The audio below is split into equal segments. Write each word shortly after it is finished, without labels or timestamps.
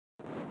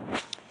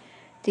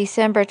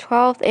December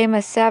 12th,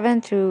 Amos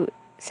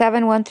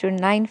 7:1 through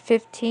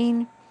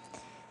 9:15.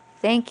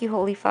 Thank you,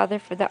 Holy Father,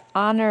 for the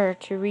honor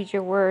to read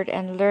your word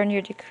and learn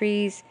your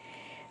decrees.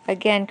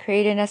 Again,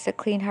 create in us a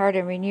clean heart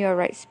and renew a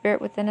right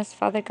spirit within us.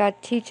 Father God,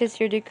 teach us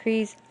your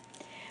decrees.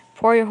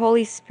 Pour your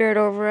Holy Spirit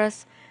over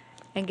us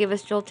and give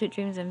us jolted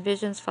dreams and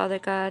visions, Father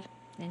God.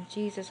 In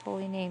Jesus'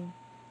 holy name.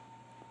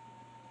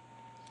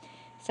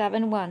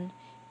 7:1.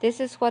 This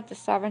is what the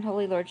sovereign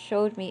Holy Lord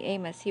showed me,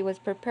 Amos. He was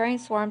preparing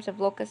swarms of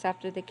locusts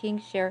after the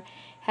king's share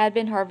had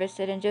been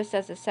harvested, and just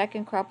as the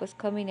second crop was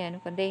coming in,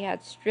 when they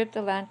had stripped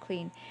the land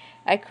clean,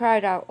 I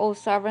cried out, O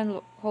sovereign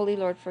Holy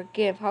Lord,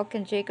 forgive. How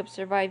can Jacob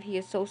survive? He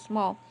is so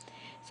small.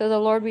 So the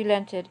Lord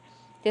relented.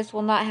 This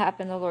will not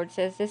happen, the Lord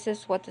says. This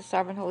is what the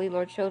sovereign Holy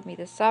Lord showed me.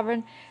 The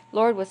sovereign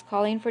Lord was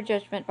calling for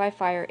judgment by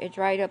fire. It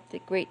dried up the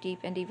great deep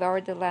and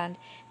devoured the land.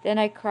 Then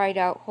I cried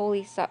out,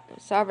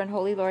 Sovereign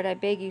Holy Lord, I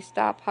beg you,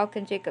 stop. How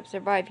can Jacob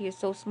survive? He is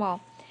so small.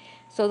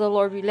 So the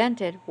Lord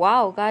relented.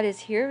 Wow, God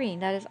is hearing.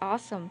 That is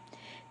awesome.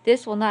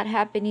 This will not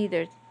happen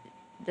either,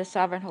 the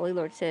sovereign Holy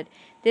Lord said.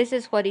 This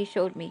is what he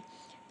showed me.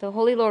 The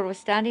Holy Lord was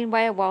standing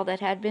by a wall that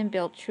had been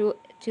built true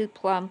to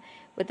plumb,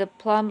 with a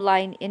plumb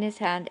line in his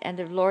hand, and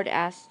the Lord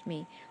asked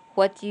me,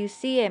 What do you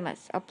see,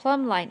 Amos? A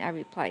plumb line, I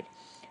replied.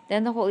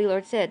 Then the Holy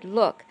Lord said,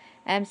 Look,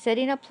 I am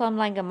setting a plumb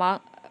line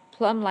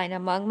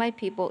among my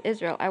people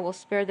Israel. I will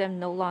spare them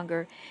no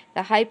longer.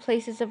 The high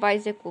places of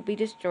Isaac will be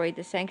destroyed.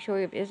 The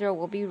sanctuary of Israel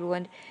will be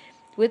ruined.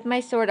 With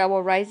my sword I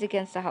will rise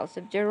against the house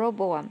of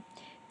Jeroboam.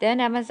 Then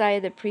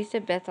Amaziah the priest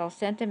of Bethel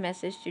sent a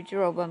message to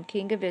Jeroboam,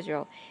 king of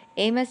Israel.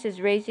 Amos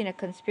is raising a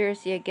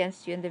conspiracy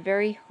against you in the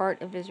very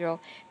heart of Israel.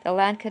 The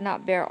land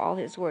cannot bear all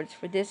his words,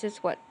 for this is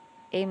what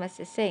Amos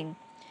is saying.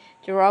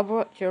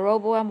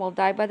 Jeroboam will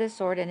die by the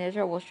sword, and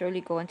Israel will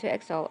surely go into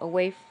exile,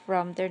 away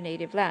from their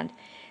native land.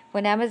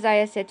 When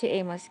Amaziah said to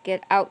Amos,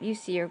 Get out, you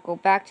seer, go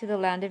back to the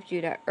land of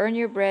Judah, earn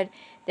your bread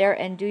there,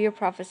 and do your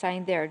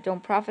prophesying there.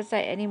 Don't prophesy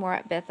any more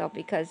at Bethel,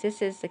 because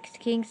this is the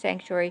king's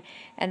sanctuary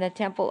and the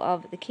temple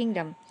of the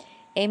kingdom.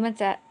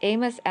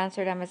 Amos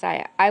answered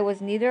Amaziah, I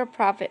was neither a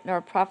prophet nor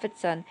a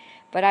prophet's son,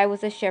 but I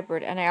was a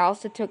shepherd, and I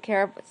also took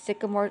care of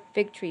sycamore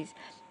fig trees.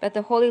 But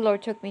the Holy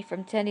Lord took me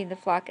from tending the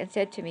flock and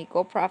said to me,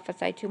 Go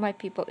prophesy to my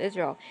people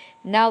Israel.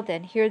 Now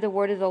then, hear the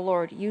word of the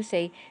Lord. You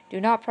say, Do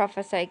not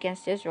prophesy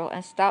against Israel,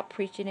 and stop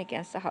preaching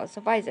against the house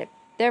of Isaac.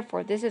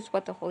 Therefore, this is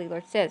what the Holy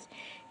Lord says.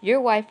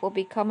 Your wife will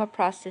become a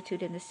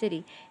prostitute in the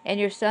city, and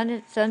your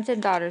sons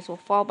and daughters will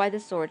fall by the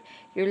sword.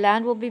 Your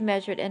land will be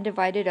measured and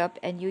divided up,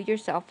 and you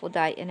yourself will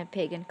die in a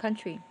pagan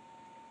country.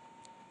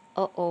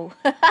 Uh-oh.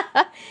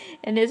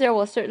 And Israel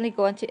will certainly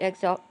go into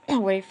exile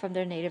away from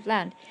their native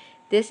land.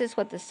 This is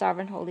what the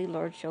sovereign Holy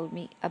Lord showed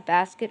me, a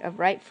basket of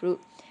ripe fruit.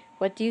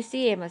 What do you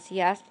see, Amos? He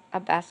asked. A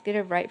basket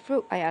of ripe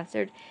fruit, I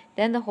answered.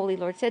 Then the Holy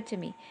Lord said to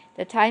me,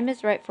 The time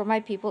is right for my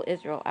people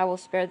Israel. I will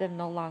spare them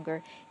no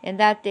longer. In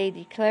that day,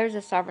 declares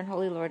the sovereign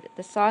Holy Lord,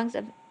 the songs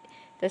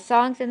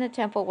in the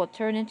temple will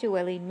turn into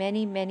wailing,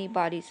 many, many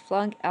bodies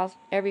flung out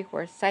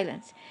everywhere.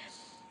 Silence.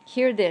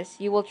 Hear this,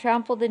 you will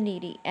trample the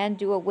needy and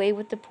do away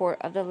with the poor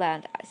of the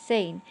land,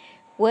 saying,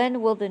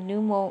 When will the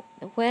new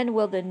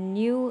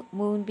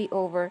moon be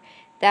over,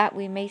 that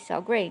we may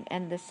sell grain,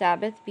 and the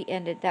Sabbath be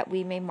ended, that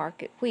we may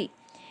market wheat?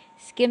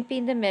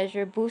 Skimping the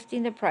measure,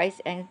 boosting the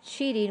price, and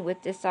cheating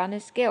with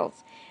dishonest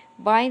scales,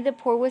 buying the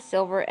poor with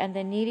silver and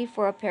the needy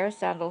for a pair of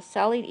sandals,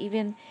 selling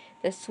even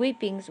the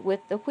sweepings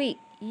with the wheat.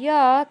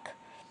 Yuck!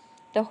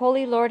 The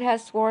Holy Lord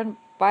has sworn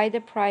by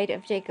the pride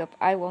of Jacob,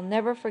 I will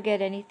never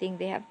forget anything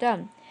they have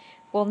done.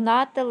 Will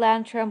not the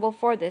land tremble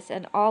for this,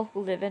 and all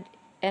who live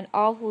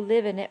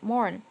in it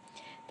mourn?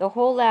 The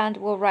whole land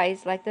will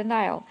rise like the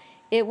Nile.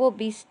 It will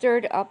be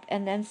stirred up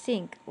and then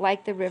sink,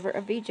 like the river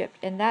of Egypt.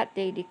 In that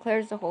day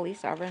declares the Holy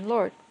Sovereign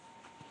Lord.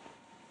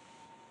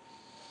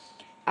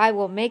 I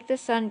will make the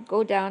sun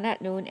go down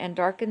at noon and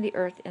darken the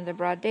earth in the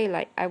broad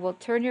daylight. I will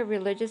turn your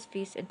religious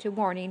feasts into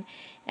mourning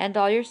and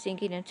all your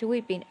singing into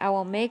weeping. I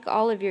will make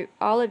all of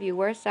you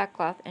wear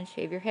sackcloth and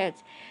shave your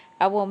heads.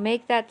 I will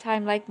make that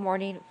time like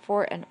mourning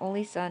for an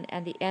only son,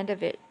 and the end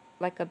of it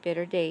like a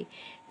bitter day.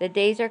 The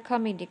days are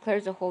coming,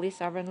 declares the Holy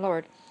Sovereign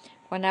Lord,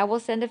 when I will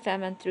send a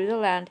famine through the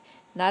land,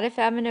 not a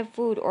famine of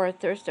food or a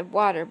thirst of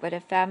water, but a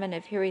famine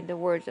of hearing the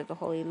words of the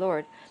Holy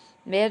Lord.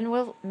 Men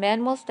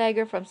will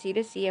stagger from sea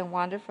to sea and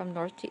wander from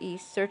north to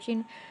east,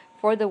 searching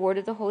for the word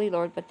of the Holy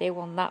Lord, but they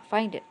will not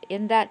find it.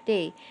 In that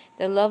day,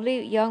 the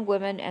lovely young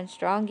women and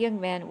strong young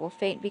men will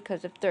faint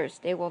because of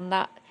thirst.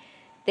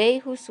 They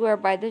who swear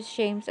by the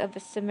shames of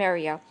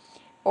Samaria,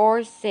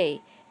 or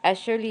say, As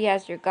surely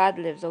as your God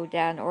lives, O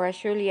Dan, or as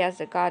surely as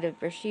the God of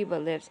Beersheba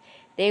lives,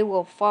 they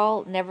will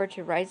fall never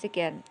to rise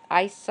again.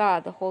 I saw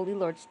the Holy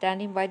Lord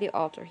standing by the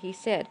altar. He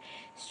said,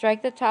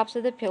 Strike the tops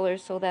of the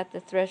pillars so that the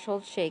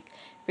thresholds shake.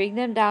 Bring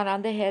them down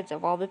on the heads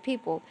of all the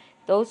people.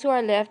 Those who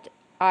are left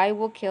I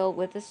will kill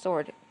with the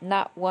sword.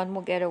 Not one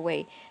will get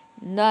away.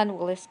 None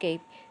will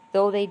escape.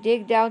 Though they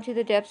dig down to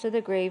the depths of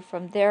the grave,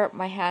 from there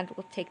my hand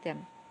will take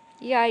them.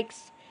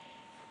 Yikes!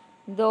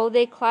 Though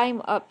they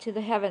climb up to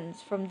the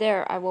heavens, from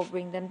there I will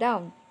bring them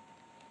down.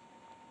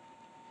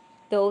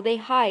 Though they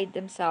hide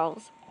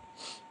themselves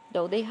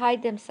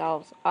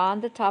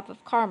on the top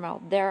of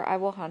Carmel, there I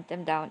will hunt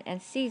them down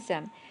and seize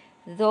them.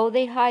 Though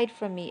they hide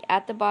from me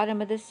at the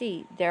bottom of the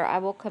sea, there I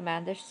will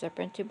command the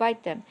serpent to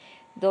bite them.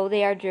 Though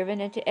they are driven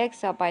into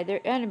exile by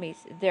their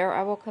enemies, there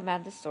I will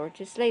command the sword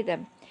to slay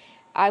them.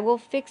 I will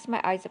fix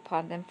my eyes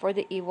upon them for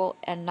evil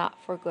and not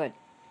for good.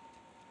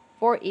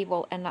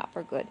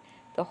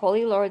 The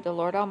Holy Lord, the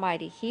Lord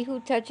Almighty, he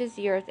who touches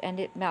the earth and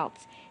it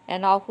melts,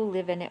 and all who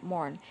live in it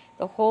mourn.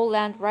 The whole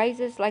land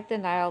rises like the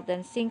Nile,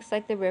 then sinks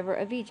like the river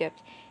of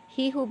Egypt.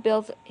 He who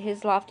builds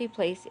his lofty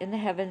place in the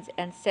heavens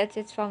and sets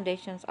its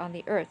foundations on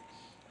the earth,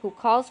 who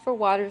calls for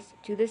waters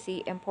to the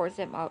sea and pours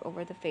them out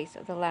over the face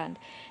of the land.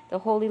 The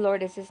Holy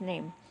Lord is his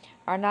name.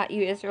 Are not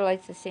you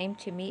Israelites the same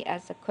to me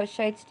as the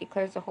Cushites,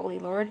 declares the Holy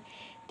Lord?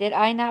 Did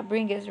I not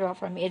bring Israel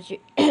from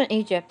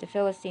Egypt, the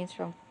Philistines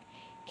from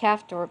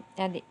Caphtor,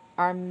 and the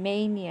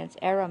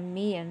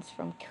Arameans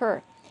from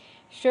Kir?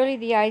 Surely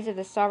the eyes of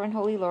the sovereign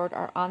Holy Lord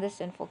are on the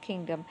sinful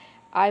kingdom.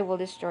 I will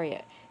destroy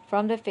it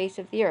from the face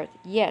of the earth.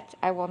 Yet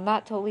I will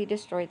not totally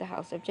destroy the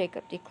house of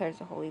Jacob, declares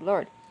the Holy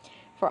Lord.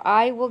 For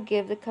I will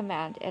give the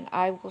command, and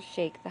I will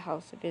shake the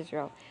house of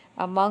Israel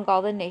among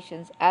all the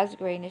nations, as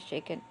grain is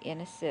shaken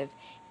in a sieve,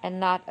 and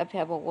not a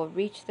pebble will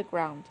reach the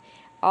ground.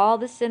 All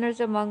the sinners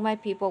among my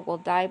people will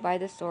die by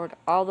the sword,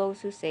 all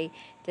those who say,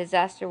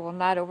 disaster will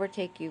not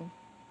overtake you.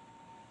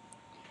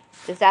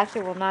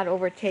 Disaster will not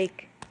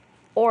overtake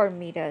or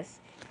meet us.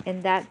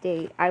 In that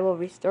day I will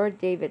restore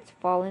David's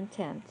fallen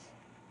tent.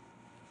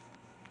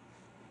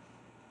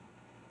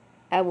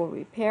 I will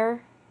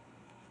repair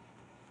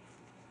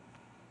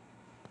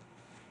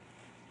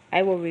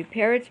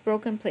its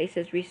broken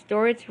places,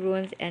 restore its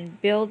ruins,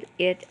 and build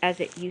it as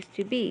it used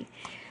to be,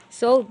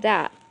 so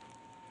that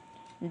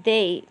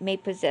they may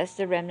possess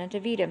the remnant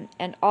of Edom,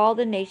 and all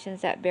the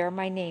nations that bear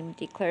my name,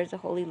 declares the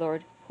Holy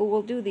Lord, who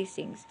will do these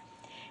things.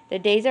 The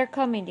days are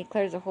coming,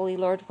 declares the Holy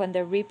Lord, when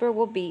the reaper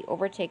will be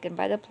overtaken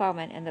by the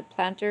plowman, and the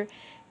planter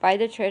by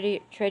the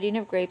treading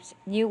of grapes.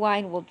 New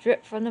wine will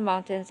drip from the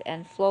mountains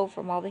and flow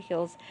from all the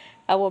hills.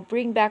 I will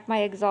bring back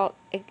my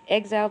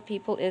exiled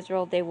people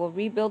Israel. They will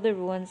rebuild the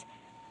ruined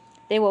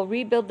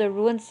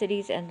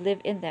cities and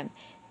live in them.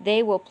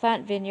 They will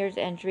plant vineyards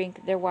and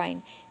drink their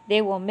wine.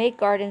 They will make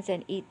gardens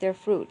and eat their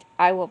fruit.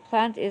 I will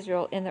plant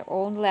Israel in their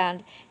own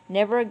land,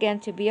 never again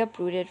to be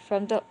uprooted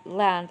from the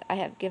land I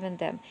have given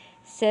them,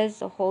 says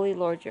the Holy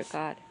Lord your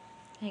God.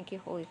 Thank you,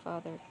 Holy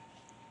Father.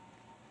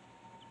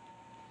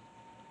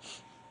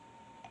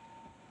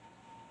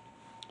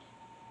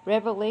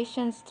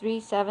 Revelations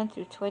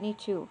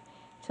 3:7-22.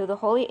 To the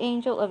holy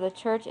angel of the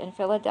church in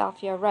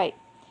Philadelphia write,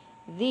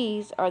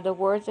 these are the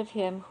words of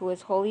him who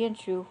is holy and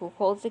true, who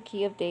holds the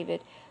key of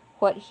David.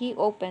 What he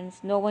opens,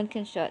 no one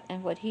can shut,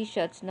 and what he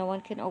shuts, no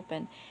one can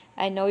open.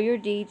 I know your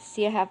deeds.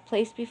 See, I have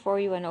placed before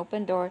you an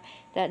open door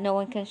that no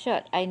one can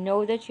shut. I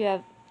know that you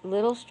have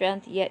little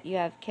strength, yet you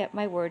have kept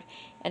my word,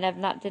 and have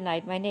not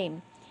denied my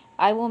name.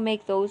 I will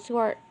make those who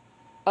are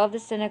of the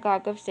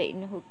synagogue of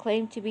Satan, who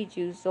claim to be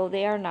Jews, though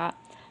they are not,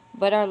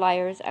 but are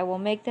liars, I will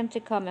make them to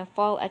come and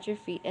fall at your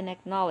feet and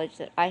acknowledge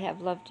that I have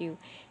loved you.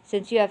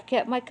 Since you have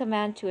kept my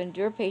command to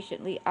endure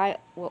patiently, I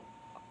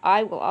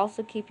will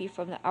also keep you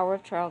from the hour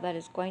of trial that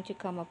is going to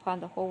come upon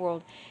the whole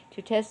world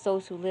to test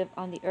those who live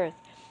on the earth.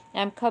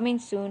 I am coming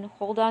soon.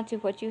 Hold on to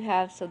what you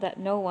have so that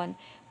no one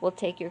will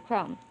take your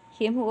crown.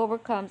 Him who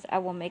overcomes I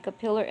will make a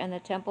pillar in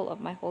the temple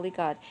of my holy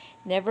God.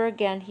 Never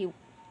again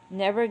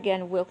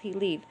will he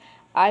leave.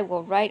 I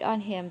will write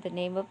on him the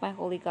name of my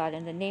holy God,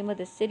 and the name of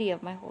the city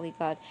of my holy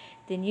God,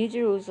 the new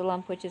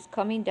Jerusalem, which is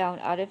coming down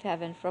out of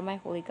heaven from my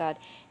holy God.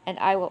 And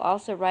I will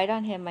also write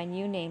on him my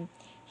new name.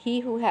 He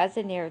who has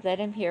an ear, let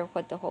him hear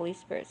what the Holy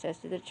Spirit says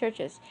to the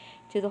churches.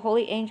 To the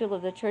holy angel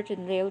of the church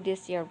in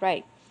Laodicea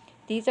write,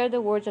 these are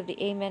the words of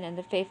the Amen and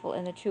the faithful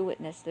and the true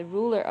witness, the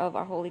ruler of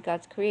our holy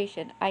God's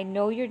creation. I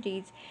know your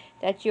deeds,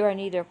 that you are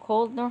neither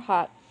cold nor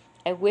hot.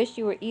 I wish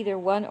you were either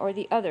one or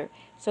the other.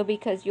 So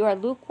because you are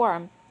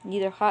lukewarm,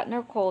 neither hot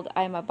nor cold,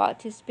 I am about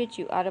to spit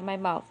you out of my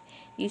mouth.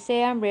 You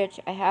say I am rich,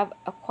 I have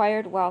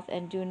acquired wealth,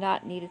 and do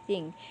not need a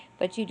thing.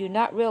 But you do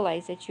not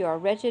realize that you are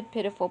wretched,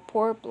 pitiful,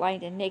 poor,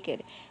 blind, and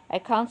naked. I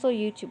counsel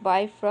you to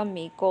buy from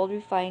me gold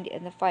refined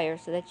in the fire,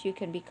 so that you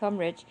can become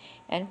rich,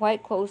 and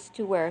white clothes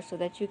to wear, so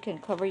that you can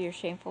cover your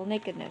shameful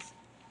nakedness,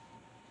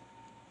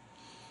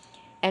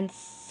 and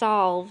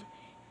salve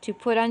to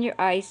put on your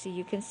eyes so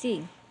you can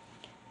see.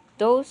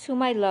 Those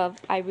whom I love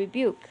I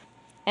rebuke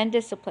and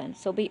discipline,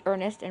 so be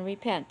earnest and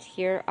repent.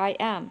 Here I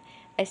am.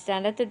 I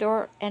stand at the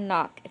door and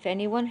knock. If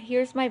anyone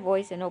hears my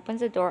voice and opens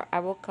the door, I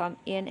will come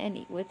in and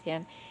eat with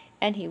him,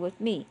 and he with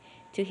me.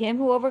 To him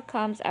who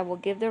overcomes, I will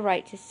give the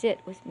right to sit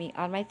with me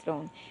on my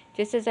throne,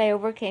 just as I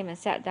overcame and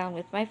sat down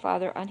with my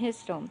Father on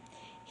his throne.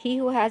 He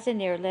who has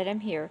an ear, let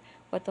him hear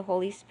what the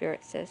Holy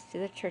Spirit says to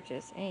the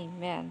churches.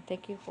 Amen.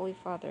 Thank you, Holy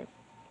Father.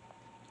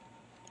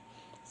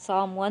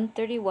 Psalm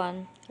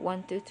 131,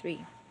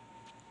 1-3.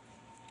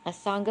 A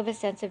song of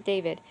ascents of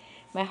David.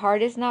 My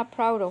heart is not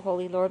proud, O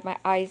holy Lord. My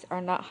eyes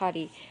are not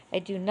haughty. I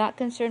do not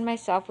concern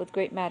myself with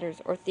great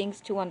matters or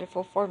things too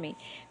wonderful for me.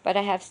 But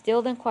I have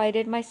stilled and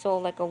quieted my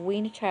soul like a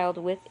weaned child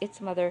with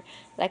its mother.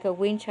 Like a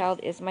weaned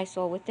child is my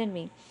soul within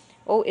me.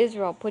 O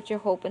Israel, put your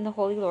hope in the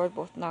Holy Lord,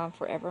 both now and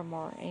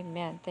forevermore.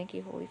 Amen. Thank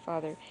you, Holy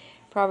Father.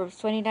 Proverbs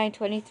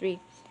 29:23.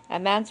 A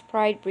man's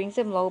pride brings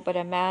him low, but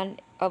a man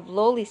of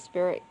lowly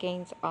spirit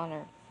gains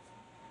honor.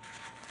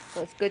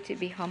 So it's good to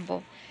be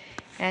humble.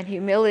 And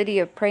humility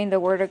of praying the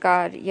Word of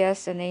God.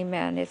 Yes and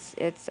amen.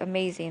 It's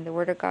amazing. The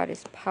Word of God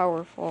is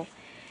powerful.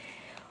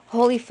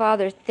 Holy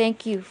Father,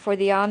 thank you for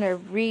the honor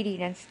of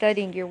reading and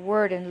studying your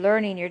Word and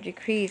learning your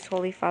decrees.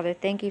 Holy Father,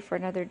 thank you for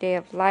another day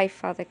of life,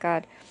 Father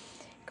God.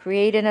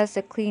 Create in us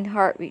a clean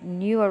heart.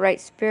 Renew a right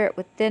spirit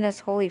within us,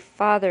 Holy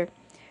Father.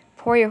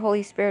 Pour your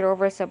Holy Spirit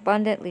over us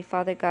abundantly,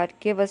 Father God.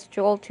 Give us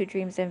Joel 2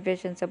 dreams and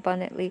visions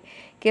abundantly.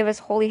 Give us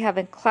holy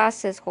heaven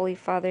classes, Holy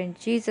Father, in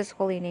Jesus'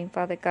 holy name,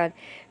 Father God.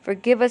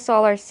 Forgive us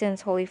all our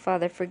sins, Holy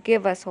Father.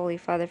 Forgive us, Holy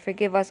Father.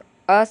 Forgive us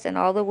and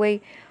all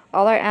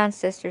our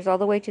ancestors, all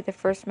the way to the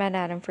first man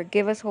Adam.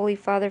 Forgive us, Holy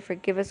Father.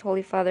 Forgive us,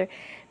 Holy Father.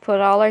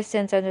 Put all our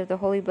sins under the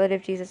holy blood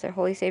of Jesus, our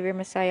Holy Savior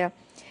Messiah.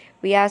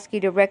 We ask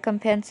you to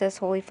recompense us,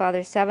 Holy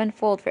Father,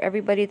 sevenfold for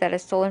everybody that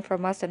has stolen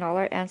from us and all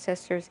our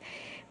ancestors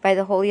by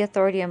the holy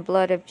authority and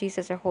blood of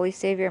Jesus, our Holy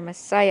Savior,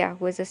 Messiah,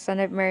 who is the Son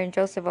of Mary and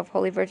Joseph of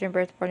Holy Virgin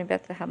Birth, born in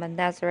Bethlehem and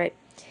Nazareth.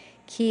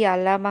 Ki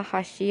alama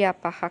hashia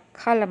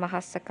pahakala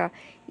mahasaka,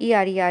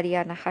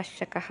 iariaria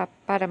nahashaka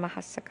hapara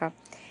mahasaka.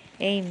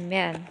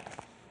 Amen.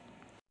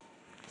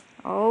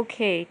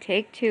 Okay,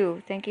 take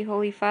 2. Thank you,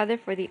 Holy Father,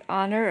 for the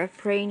honor of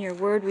praying your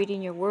word,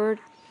 reading your word,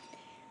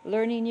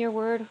 learning your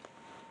word.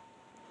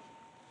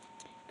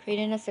 Create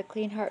in us a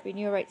clean heart,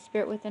 renew a right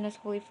spirit within us,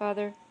 Holy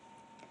Father.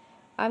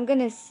 I'm going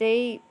to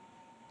say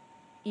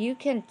you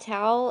can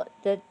tell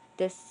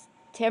this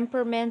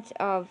temperament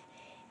of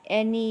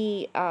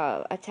any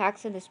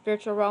attacks in the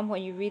spiritual realm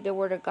when you read the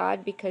Word of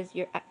God, because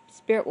your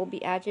spirit will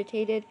be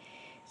agitated.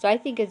 So I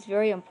think it's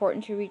very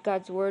important to read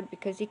God's Word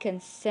because you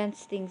can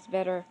sense things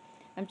better.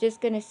 I'm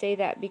just going to say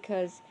that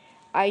because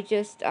I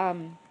just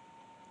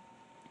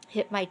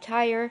hit my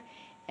tire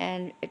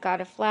and it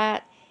got a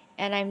flat,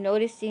 and I'm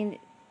noticing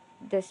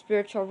the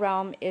spiritual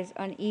realm is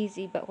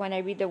uneasy, but when I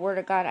read the Word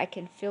of God, I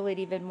can feel it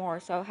even more.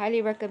 So I highly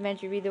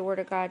recommend you read the Word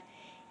of God.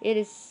 It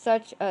is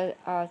such a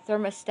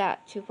thermostat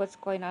to what's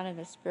going on in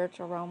the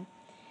spiritual realm.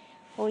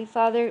 Holy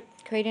Father,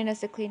 create in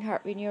us a clean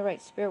heart, renew a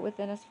right spirit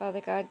within us,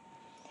 Father God.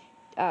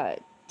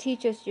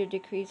 Teach us your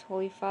decrees,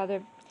 Holy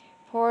Father.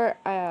 Pour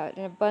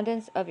an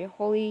abundance of your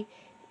Holy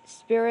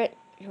Spirit,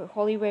 your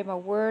Holy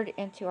Rhema word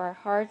into our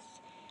hearts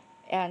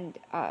and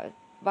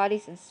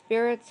bodies and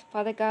spirits,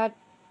 Father God.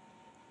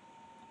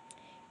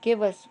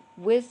 Give us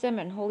wisdom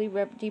and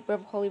deeper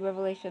holy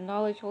revelation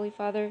knowledge, Holy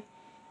Father.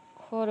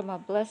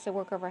 Bless the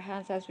work of our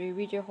hands as we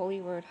read your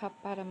holy word.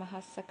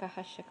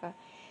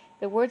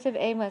 The words of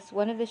Amos,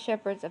 one of the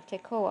shepherds of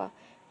Tekoa,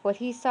 what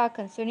he saw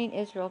concerning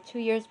Israel 2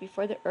 years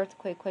before the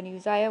earthquake, when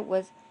Uzziah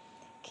was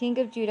king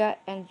of Judah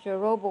and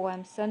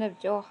Jeroboam, son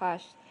of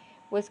Joash,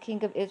 was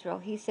king of Israel.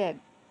 He said,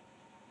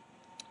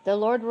 the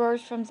Lord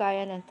roars from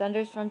Zion and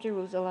thunders from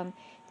Jerusalem.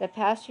 The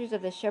pastures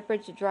of the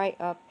shepherds dry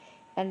up,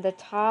 and the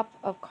top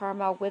of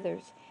Carmel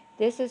withers.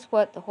 This is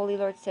what the Holy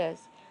Lord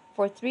says.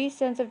 For 3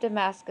 sins of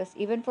Damascus,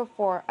 even for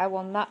 4, I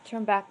will not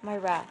turn back my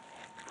wrath.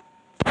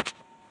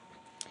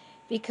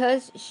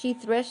 Because she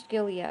threshed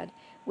Gilead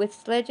with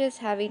sledges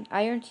having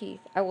iron teeth,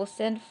 I will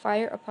send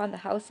fire upon the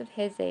house of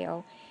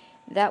Hazael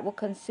that will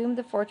consume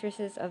the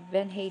fortresses of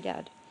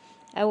Ben-Hadad.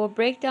 I will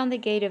break down the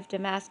gate of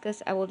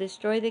Damascus. I will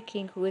destroy the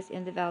king who is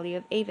in the valley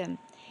of Avon,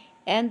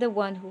 and the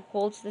one who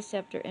holds the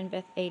scepter in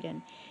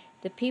Beth-Aden.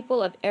 The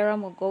people of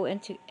Aram will go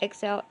into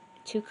exile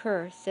to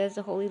Kir, says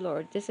the Holy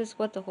Lord. This is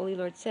what the Holy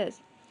Lord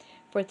says.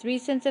 For 3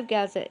 sins of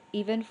Gaza,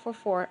 even for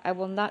 4, I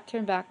will not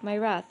turn back my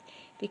wrath,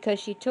 because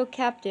she took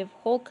captive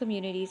whole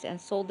communities and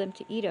sold them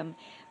to Edom.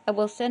 I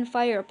will send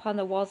fire upon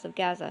the walls of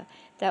Gaza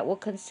that will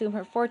consume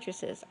her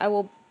fortresses. I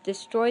will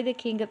destroy the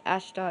king of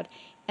Ashdod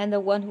and the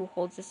one who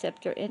holds the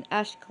scepter in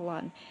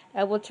Ashkelon.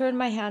 I will turn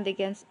my hand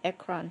against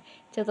Ekron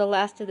till the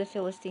last of the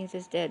Philistines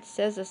is dead,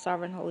 says the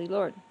sovereign Holy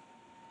Lord.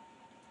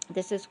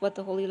 This is what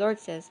the Holy Lord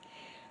says.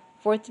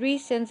 For 3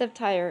 sins of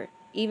Tyre,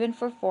 even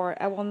for 4,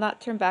 I will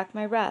not turn back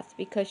my wrath,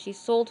 because she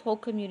sold whole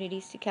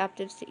communities to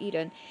captives to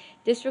Edom,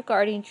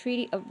 disregarding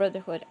treaty of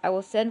brotherhood. I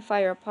will send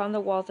fire upon the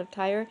walls of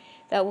Tyre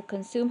that will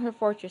consume her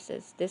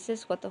fortresses. This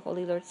is what the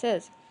Holy Lord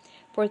says.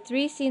 For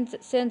 3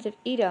 sins of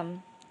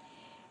Edom,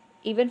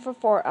 even for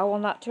 4, I will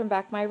not turn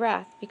back my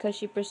wrath, because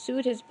she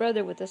pursued his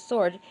brother with a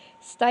sword,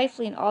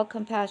 stifling all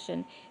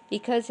compassion,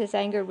 because his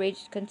anger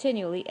raged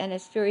continually, and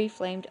his fury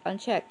flamed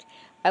unchecked.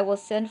 I will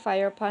send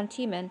fire upon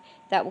Teman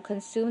that will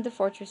consume the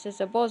fortresses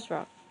of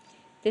Bozrah.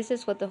 This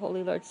is what the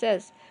Holy Lord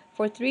says.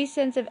 For 3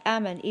 sins of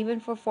Ammon, even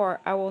for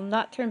 4, I will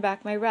not turn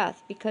back my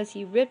wrath, because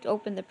he ripped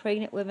open the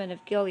pregnant women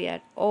of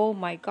Gilead. Oh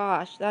my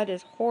gosh, that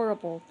is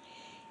horrible.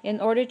 In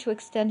order to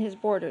extend his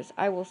borders,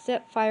 I will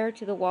set fire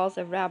to the walls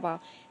of Rabbah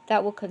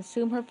that will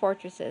consume her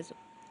fortresses.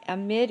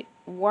 Amid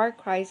war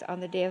cries on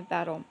the day of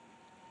battle,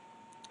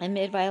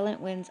 amid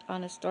violent winds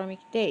on a stormy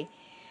day.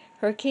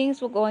 Her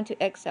kings will go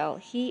into exile,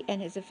 he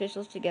and his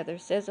officials together,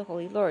 says the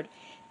Holy Lord.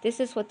 This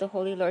is what the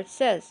Holy Lord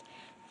says.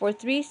 For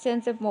 3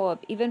 sins of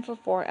Moab, even for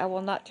 4, I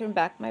will not turn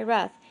back my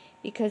wrath,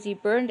 because he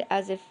burned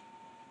as if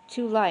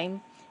to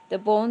lime the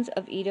bones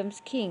of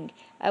Edom's king.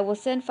 I will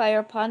send fire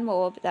upon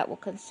Moab that will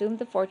consume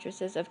the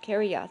fortresses of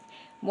Kerioth.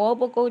 Moab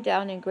will go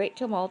down in great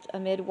tumult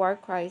amid war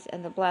cries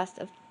and the blast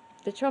of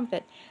the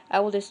trumpet. I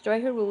will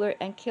destroy her ruler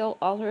and kill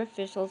all her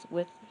officials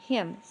with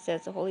him,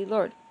 says the Holy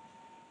Lord.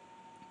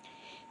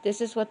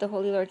 This is what the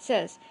Holy Lord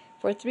says.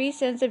 For 3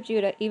 sins of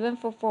Judah, even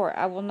for 4,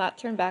 I will not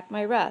turn back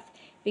my wrath,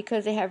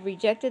 because they have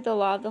rejected the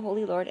law of the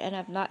Holy Lord and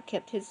have not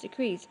kept his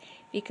decrees,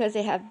 because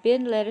they have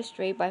been led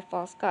astray by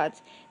false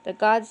gods, the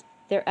gods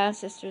their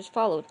ancestors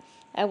followed.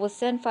 I will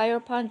send fire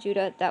upon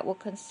Judah that will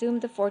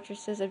consume the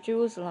fortresses of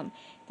Jerusalem.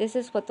 This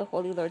is what the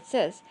Holy Lord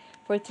says.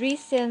 For 3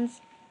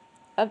 sins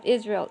of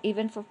Israel,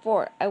 even for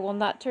 4, I will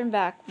not turn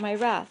back my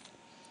wrath.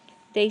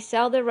 They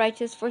sell the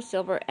righteous for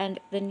silver and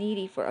the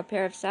needy for a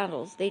pair of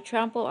sandals. They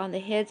trample on the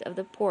heads of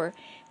the poor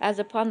as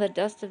upon the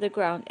dust of the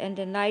ground, and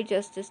deny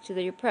justice to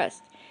the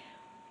oppressed.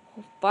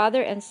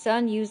 Father and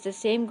son use the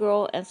same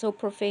girl and so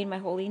profane my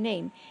holy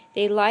name.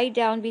 They lie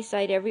down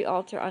beside every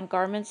altar on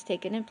garments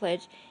taken in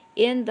pledge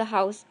in the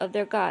house of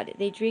their God.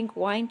 They drink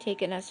wine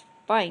taken as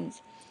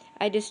fines.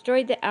 I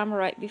destroyed the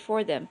Amorite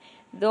before them.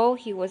 Though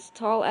he was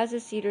tall as the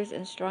cedars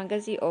and strong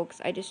as the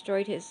oaks, I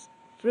destroyed his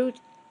fruit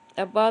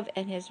above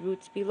and his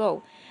roots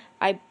below.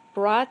 I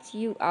brought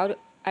you up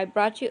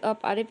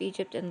out of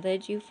Egypt and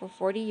led you for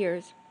 40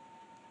 years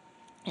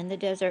in the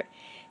desert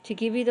to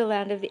give you the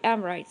land of the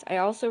Amorites. I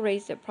also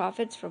raised up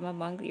prophets from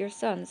among your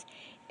sons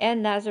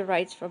and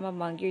Nazarites from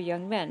among your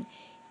young men.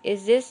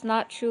 Is this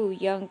not true,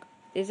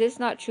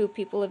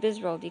 people of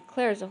Israel,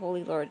 declares the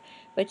Holy Lord?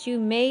 But you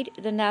made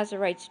the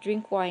Nazarites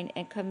drink wine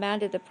and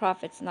commanded the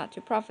prophets not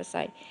to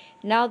prophesy.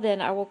 Now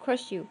then I will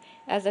crush you,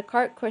 as a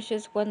cart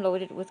crushes one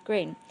loaded with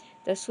grain.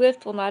 The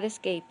swift will not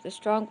escape, the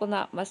strong will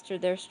not muster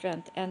their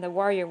strength, and the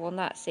warrior will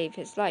not save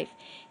his life.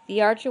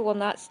 The archer will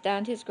not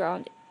stand his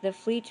ground, the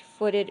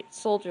fleet-footed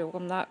soldier will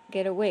not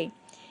get away,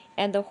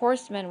 and the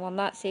horseman will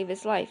not save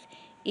his life.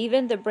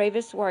 Even the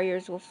bravest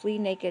warriors will flee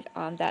naked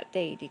on that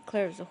day,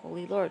 declares the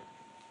Holy Lord.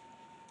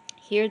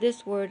 Hear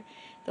this word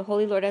the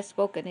Holy Lord has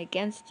spoken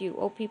against you,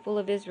 O people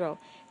of Israel,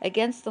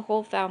 against the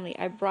whole family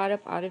I brought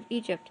up out of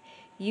Egypt.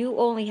 You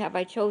only have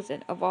I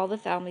chosen of all the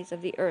families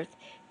of the earth.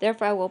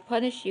 Therefore I will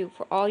punish you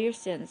for all your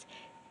sins.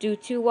 Do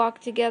 2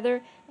 walk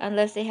together,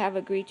 unless they have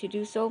agreed to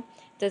do so?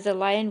 Does a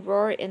lion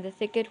roar in the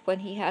thicket when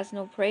he has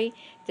no prey?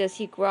 Does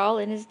he growl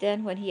in his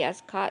den when he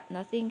has caught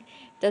nothing?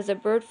 Does a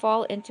bird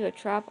fall into a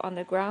trap on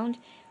the ground,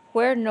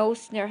 where no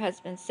snare has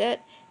been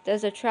set?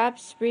 Does a trap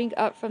spring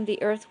up from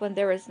the earth when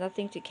there is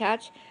nothing to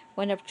catch?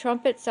 When a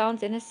trumpet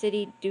sounds in a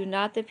city, do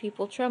not the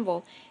people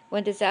tremble?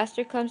 When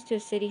disaster comes to a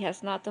city,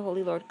 has not the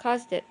Holy Lord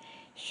caused it?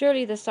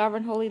 Surely the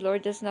sovereign Holy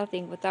Lord does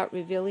nothing without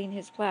revealing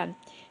his plan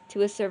to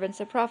his servants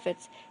the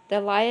prophets. The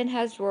lion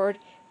has roared,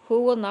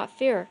 who will not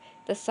fear?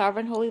 The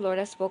sovereign Holy Lord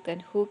has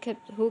spoken, who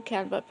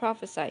can but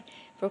prophesy?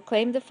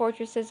 Proclaim the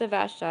fortresses of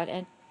Ashdod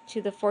and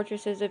to the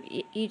fortresses of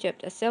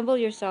Egypt. Assemble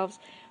yourselves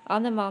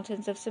on the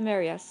mountains of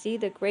Samaria. See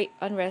the great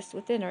unrest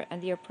within her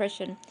and the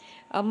oppression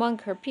among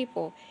her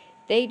people.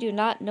 They do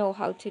not know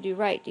how to do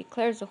right,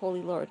 declares the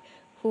Holy Lord,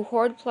 who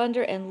hoard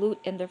plunder and loot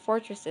in their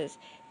fortresses.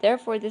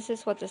 Therefore this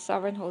is what the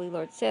sovereign Holy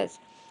Lord says.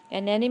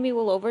 An enemy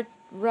will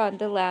overrun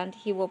the land.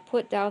 He will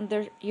put down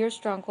your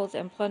strongholds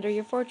and plunder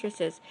your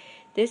fortresses.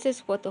 This is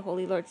what the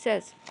Holy Lord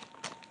says.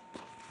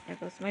 There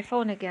goes my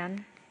phone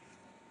again.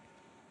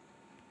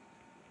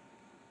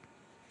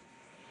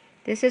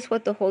 This is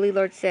what the Holy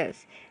Lord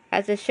says.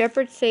 As a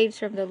shepherd saves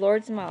from the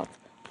Lord's mouth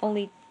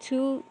only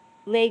 2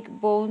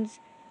 leg bones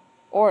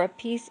or a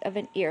piece of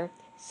an ear,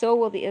 so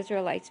will the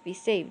Israelites be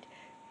saved.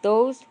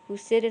 Those who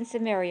sit in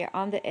Samaria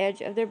on the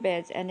edge of their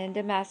beds and in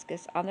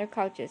Damascus on their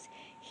couches,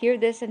 hear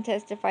this and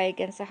testify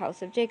against the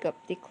house of Jacob,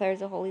 declares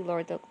the Holy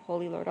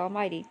Lord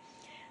Almighty.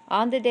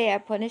 On the day I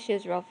punish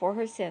Israel for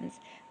her sins,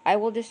 I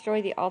will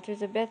destroy the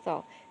altars of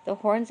Bethel. The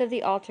horns of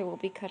the altar will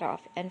be cut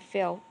off and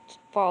fall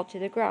to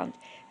the ground.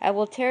 I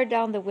will tear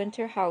down the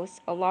winter house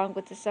along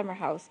with the summer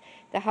house.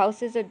 The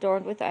houses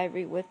adorned with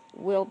ivory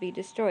will be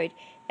destroyed,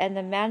 and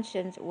the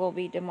mansions will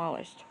be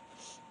demolished.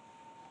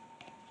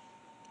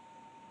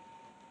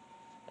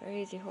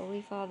 Praise you,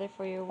 Holy Father,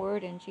 for your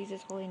word in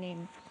Jesus' holy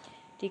name,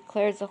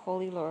 declares the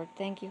Holy Lord.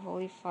 Thank you,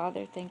 Holy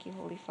Father. Thank you,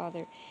 Holy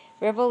Father.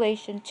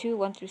 Revelation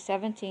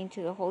 2:1-17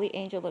 to the holy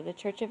angel of the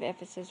church of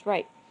Ephesus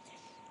write,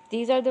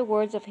 These are the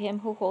words of him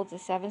who holds the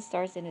 7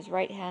 stars in his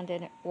right hand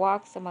and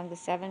walks among the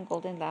 7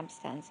 golden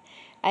lampstands.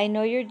 I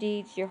know your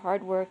deeds, your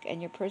hard work,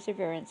 and your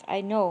perseverance.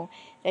 I know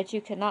that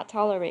you cannot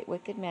tolerate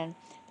wicked men,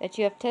 that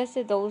you have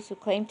tested those who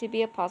claim to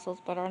be apostles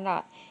but are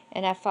not,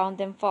 and have found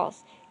them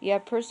false. You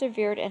have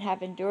persevered and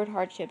have endured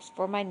hardships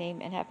for my name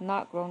and have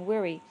not grown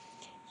weary.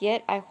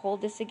 Yet I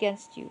hold this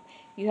against you.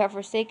 You have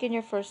forsaken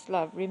your first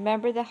love.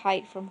 Remember the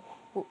height from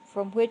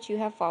from which you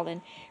have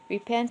fallen.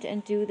 Repent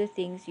and do the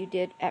things you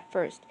did at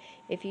first.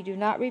 If you do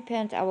not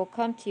repent, I will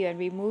come to you and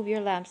remove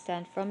your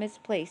lampstand from its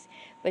place.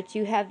 But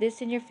you have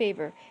this in your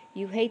favor: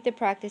 you hate the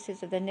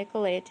practices of the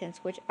Nicolaitans,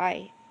 which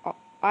I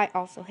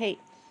also hate.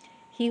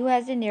 He who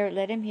has an ear,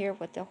 let him hear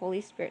what the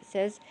Holy Spirit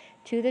says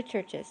to the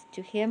churches.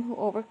 To him who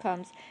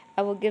overcomes,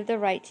 I will give the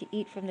right to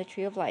eat from the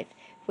tree of life,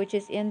 which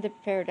is in the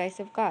paradise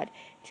of God.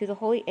 To the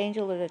holy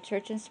angel of the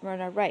church in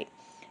Smyrna write,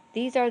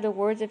 these are the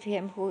words of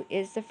him who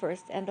is the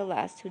first and the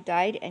last, who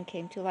died and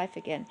came to life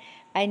again.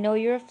 I know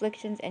your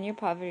afflictions and your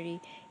poverty,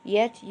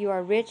 yet you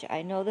are rich.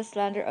 I know the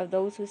slander of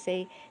those who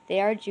say they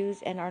are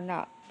Jews and are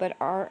not, but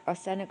are a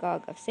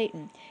synagogue of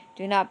Satan.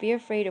 Do not be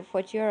afraid of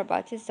what you are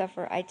about to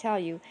suffer. I tell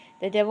you,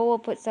 the devil will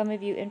put some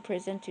of you in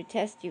prison to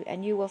test you,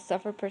 and you will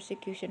suffer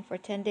persecution for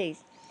 10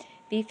 days.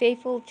 Be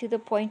faithful to the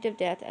point of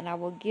death, and I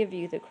will give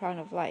you the crown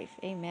of life.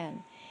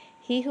 Amen.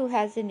 He who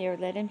has an ear,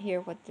 let him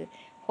hear what the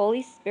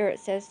Holy Spirit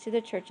says to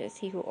the churches.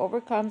 He who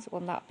overcomes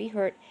will not be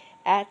hurt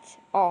at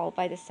all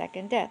by the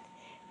second death.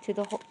 To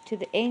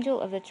the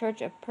angel of the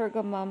church of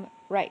Pergamum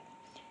write,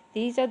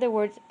 these are the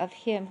words of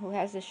him who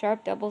has the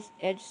sharp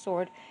double-edged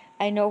sword.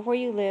 I know where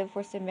you live,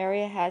 where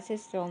Samaria has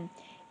his throne,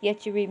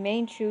 yet you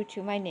remain true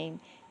to my name.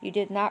 You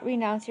did not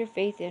renounce your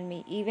faith in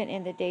me, even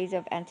in the days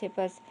of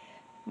Antipas,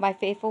 my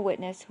faithful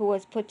witness, who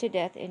was put to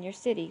death in your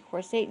city,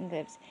 where Satan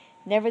lives.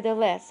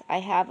 Nevertheless, I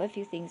have a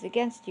few things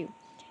against you.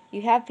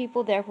 You have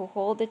people there who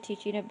hold the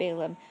teaching of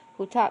Balaam,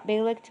 who taught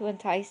Balak to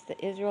entice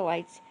the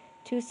Israelites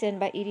to sin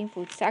by eating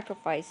food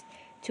sacrificed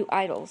to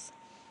idols,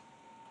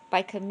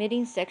 by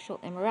committing sexual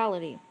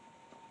immorality.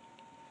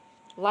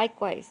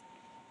 Likewise,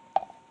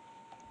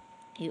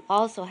 you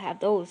also have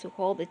those who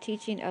hold the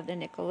teaching of the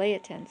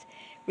Nicolaitans.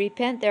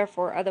 Repent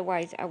therefore,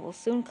 otherwise I will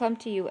soon come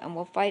to you and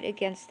will fight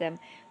against them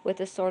with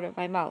the sword of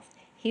my mouth.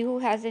 He who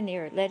has an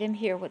ear, let him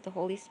hear what the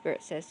Holy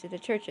Spirit says to the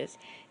churches.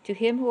 To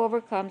him who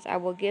overcomes, I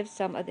will give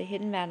some of the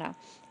hidden manna.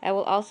 I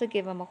will also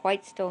give him a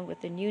white stone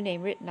with a new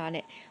name written on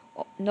it,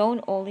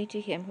 known only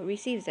to him who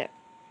receives it.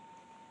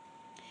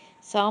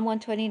 Psalm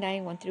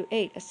 129,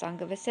 1-8, a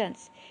song of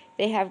ascents.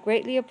 They have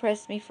greatly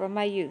oppressed me from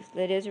my youth.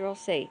 Let Israel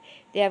say,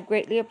 they have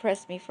greatly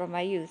oppressed me from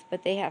my youth,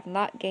 but they have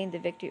not gained the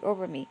victory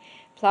over me.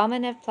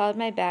 Plowmen have plowed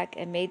my back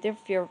and made their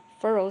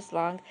furrows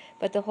long,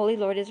 but the Holy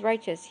Lord is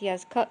righteous. He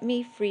has cut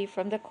me free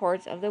from the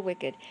cords of the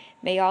wicked.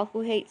 May all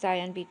who hate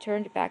Zion be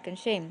turned back in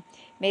shame.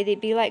 May they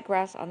be like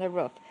grass on the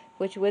roof,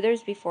 which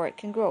withers before it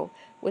can grow.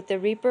 With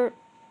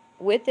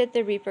it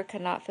the reaper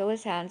cannot fill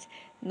his hands,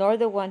 nor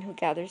the one who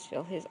gathers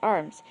fill his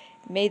arms.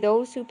 May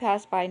those who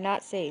pass by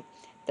not say,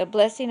 the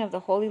blessing of the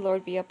Holy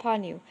Lord be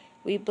upon you.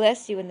 We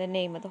bless you in the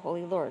name of the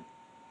Holy Lord.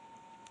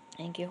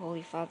 Thank you,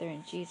 Holy Father,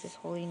 in Jesus'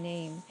 holy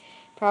name.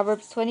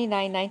 Proverbs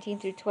 29,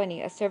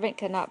 19-20. A servant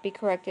cannot be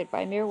corrected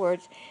by mere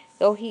words.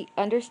 Though he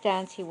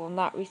understands, he will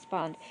not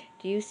respond.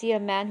 Do you see a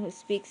man who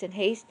speaks in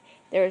haste?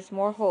 There is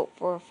more hope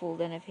for a fool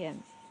than of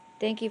him.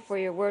 Thank you for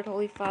your word,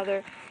 Holy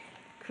Father.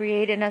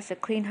 Create in us a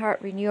clean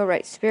heart, renew a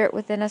right spirit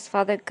within us,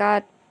 Father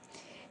God.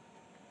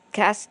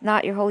 Cast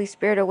not your Holy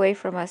Spirit away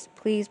from us.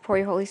 Please pour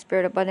your Holy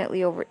Spirit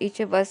abundantly over each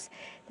of us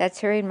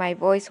that's hearing my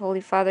voice. Holy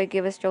Father,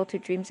 give us joy to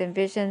dreams and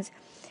visions.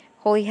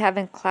 Holy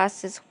heaven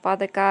classes,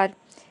 Father God.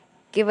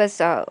 Give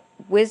us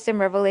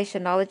wisdom,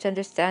 revelation, knowledge,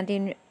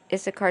 understanding,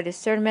 Issachar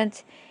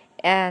discernment,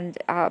 and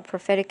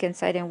prophetic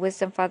insight and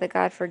wisdom, Father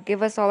God.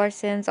 Forgive us all our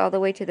sins, all the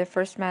way to the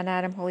first man,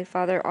 Adam, Holy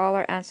Father, all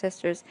our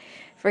ancestors.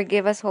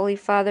 Forgive us, Holy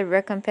Father.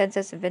 Recompense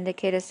us and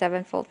vindicate us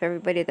sevenfold for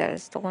everybody that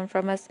has stolen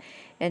from us.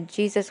 In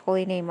Jesus'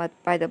 holy name,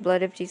 by the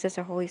blood of Jesus,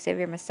 our Holy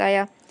Savior,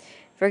 Messiah.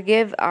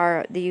 Forgive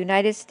the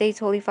United States,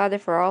 Holy Father,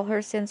 for all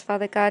her sins,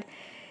 Father God.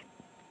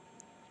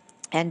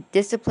 And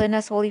discipline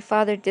us, Holy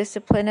Father.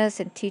 Discipline us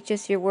and teach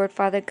us your word,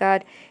 Father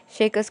God.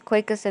 Shake us,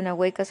 quake us, and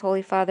awake us,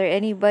 Holy Father.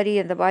 Anybody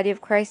in the body of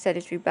Christ that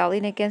is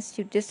rebelling against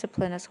you,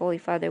 discipline us, Holy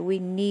Father. We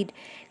need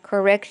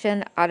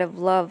correction out of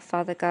love,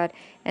 Father God.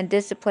 And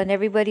discipline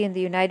everybody in the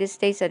United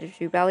States that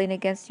is rebelling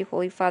against you,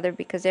 Holy Father,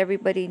 because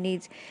everybody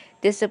needs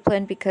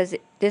discipline, because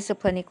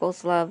discipline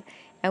equals love.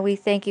 And we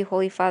thank you,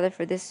 Holy Father,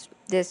 for this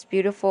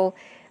beautiful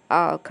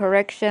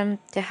correction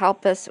to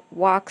help us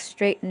walk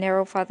straight and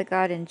narrow, Father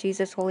God, in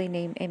Jesus' holy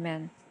name,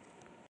 amen.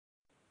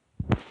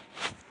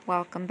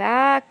 Welcome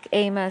back.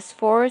 Amos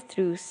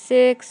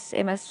 4-6,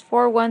 Amos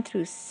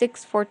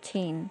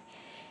 4:1-6:14.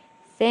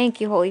 Thank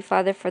you, Holy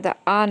Father, for the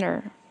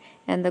honor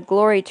and the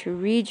glory to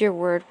read your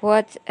word.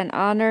 What an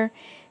honor.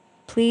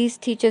 Please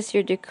teach us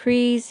your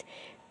decrees.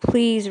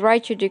 Please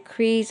write your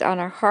decrees on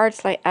our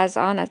hearts like as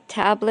on a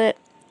tablet.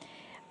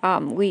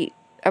 We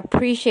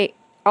appreciate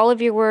all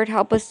of your word.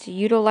 Help us to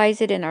utilize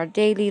it in our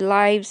daily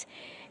lives.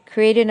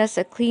 Create in us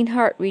a clean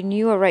heart.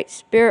 Renew a right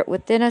spirit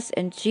within us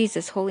in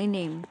Jesus' holy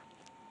name.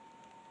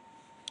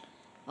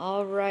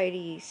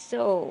 Alrighty,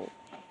 so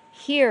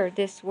hear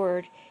this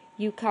word,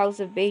 you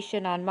cows of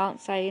Bashan on Mount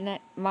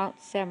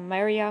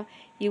Samaria,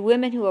 you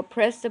women who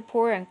oppress the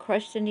poor and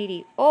crush the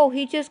needy. Oh,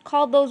 he just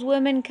called those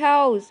women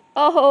cows.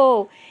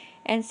 Oh,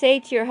 and say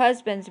to your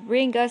husbands,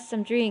 bring us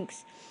some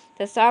drinks,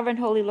 The sovereign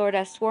holy Lord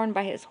has sworn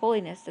by his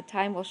holiness, the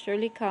time will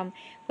surely come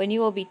when you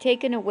will be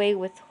taken away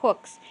with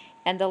hooks,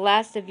 and the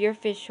last of your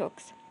fish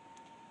hooks,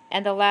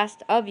 and the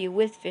last of you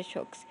with fish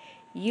hooks.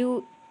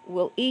 You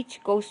will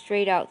each go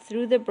straight out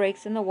through the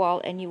breaks in the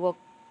wall, and you will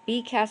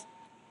be cast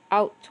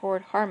out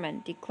toward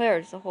Harmon,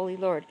 declares the holy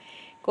Lord.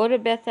 Go to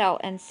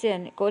Bethel and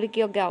sin, go to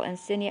Gilgal and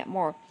sin yet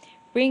more.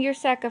 Bring your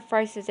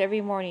sacrifices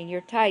every morning,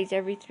 your tithes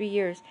every 3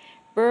 years.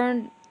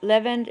 Burn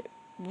leavened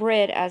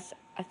bread as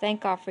a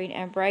thank offering,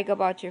 and brag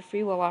about your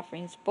freewill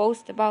offerings.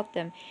 Boast about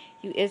them,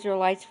 you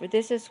Israelites, for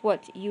this is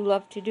what you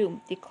love to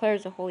do,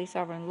 declares the holy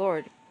sovereign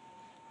Lord.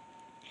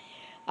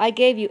 I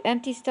gave you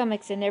empty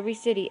stomachs in every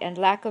city, and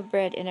lack of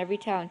bread in every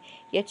town,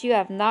 yet you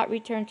have not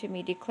returned to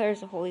me,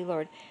 declares the holy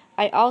Lord.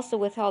 I also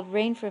withheld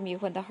rain from you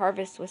when the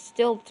harvest was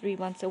still 3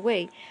 months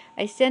away.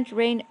 I sent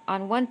rain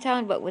on one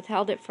town, but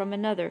withheld it from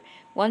another.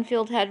 One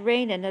field had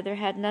rain, another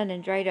had none,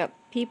 and dried up.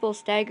 People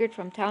staggered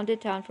from town to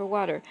town for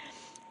water,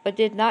 but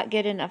did not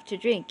get enough to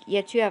drink.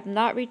 Yet you have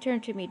not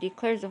returned to me,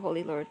 declares the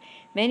holy Lord.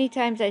 Many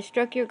times I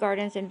struck your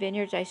gardens and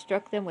vineyards, I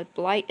struck them with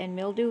blight and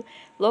mildew.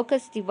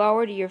 Locusts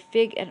devoured your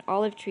fig and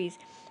olive trees.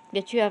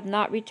 Yet you have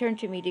not returned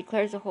to me,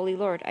 declares the holy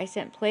Lord. I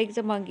sent plagues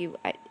among you,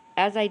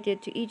 as I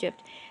did to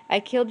Egypt.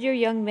 I killed your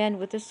young men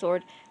with the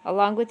sword,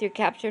 along with your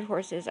captured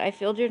horses. I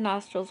filled your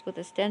nostrils with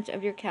the stench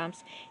of your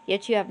camps.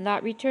 Yet you have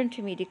not returned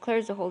to me,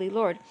 declares the holy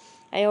Lord.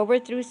 I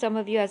overthrew some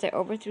of you as I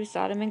overthrew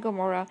Sodom and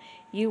Gomorrah.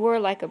 You were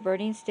like a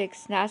burning stick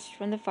snatched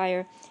from the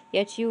fire,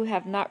 yet you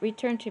have not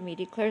returned to me,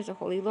 declares the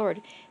holy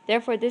Lord.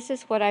 Therefore this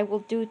is what I will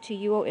do to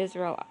you, O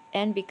Israel,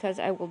 and because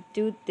I will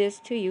do this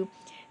to you,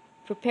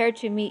 prepare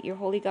to meet your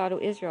holy God, O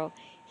Israel.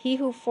 He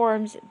who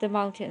forms the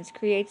mountains,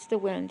 creates the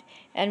wind,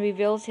 and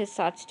reveals his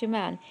thoughts to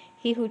man.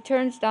 He who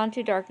turns down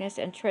to darkness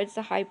and treads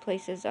the high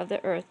places of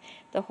the earth,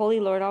 the holy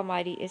Lord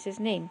Almighty is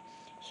his name.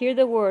 Hear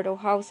the word, O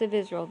house of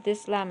Israel,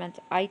 this lament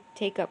I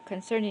take up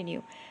concerning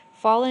you.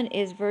 Fallen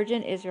is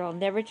virgin Israel,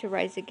 never to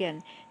rise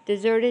again,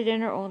 deserted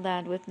in her own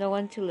land, with no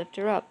one to lift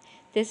her up.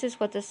 This is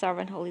what the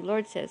sovereign holy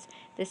Lord says.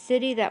 The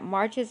city that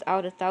marches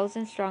out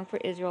 1,000 strong for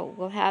Israel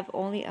will have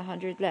only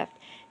 100 left.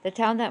 The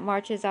town that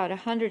marches out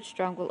 100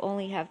 strong will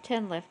only have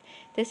 10 left.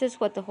 This is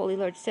what the holy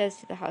Lord says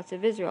to the house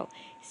of Israel.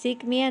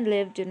 Seek me and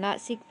live. Do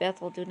not seek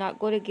Bethel. Do not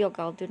go to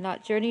Gilgal. Do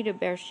not journey to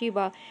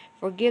Beersheba,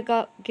 for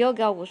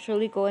Gilgal will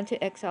surely go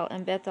into exile,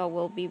 and Bethel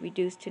will be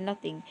reduced to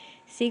nothing.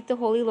 Seek the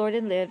holy Lord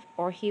and live,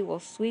 or he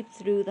will sweep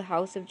through the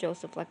house of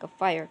Joseph like a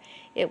fire.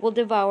 It will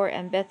devour,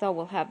 and Bethel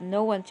will have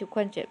no one to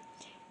quench it.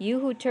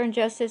 You who turn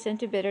justice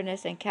into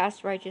bitterness and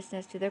cast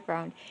righteousness to the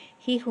ground,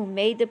 he who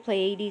made the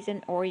Pleiades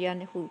and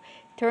Orion, who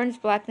turns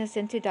blackness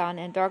into dawn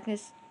and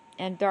darkens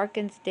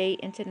day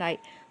into night,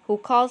 who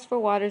calls for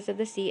waters of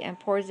the sea and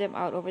pours them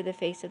out over the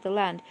face of the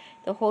land.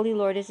 The holy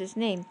Lord is his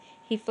name.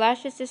 He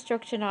flashes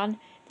destruction on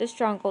the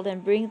stronghold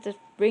and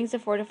brings the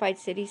fortified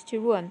cities to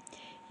ruin.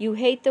 You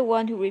hate the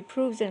one who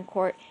reproves in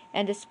court,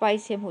 and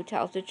despise him who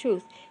tells the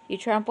truth. You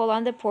trample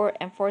on the poor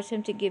and force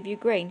him to give you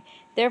grain.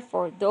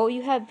 Therefore, though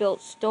you have built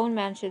stone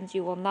mansions,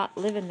 you will not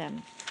live in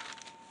them.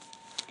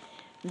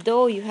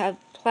 Though you have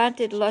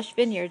planted lush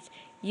vineyards,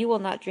 you will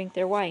not drink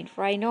their wine.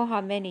 For I know how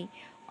many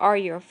are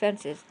your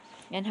offenses,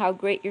 and how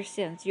great your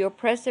sins. You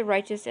oppress the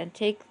righteous and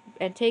take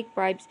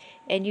bribes,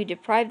 and you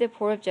deprive the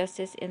poor of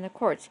justice in the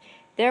courts.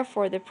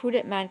 Therefore the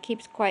prudent man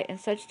keeps quiet in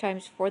such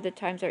times, for the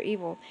times are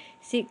evil.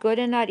 Seek good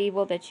and not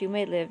evil, that you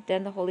may live.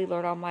 Then the holy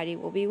Lord Almighty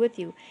will be with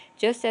you,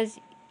 just as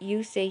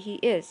you say he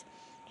is.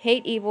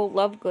 Hate evil,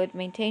 love good,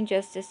 maintain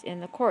justice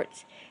in the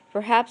courts.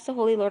 Perhaps the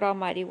holy Lord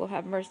Almighty will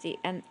have mercy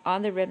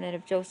on the remnant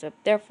of Joseph.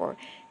 Therefore,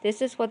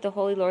 this is what the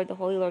holy Lord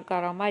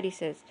God Almighty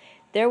says.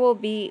 There will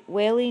be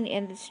wailing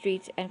in the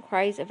streets and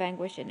cries of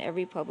anguish in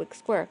every public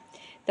square.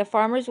 The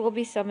farmers will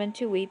be summoned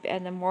to weep,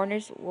 and the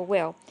mourners will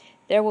wail.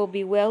 There will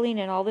be wailing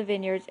in all the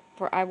vineyards,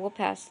 for I will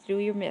pass through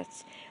your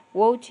midst.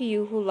 Woe to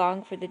you who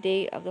long for the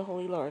day of the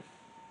holy Lord.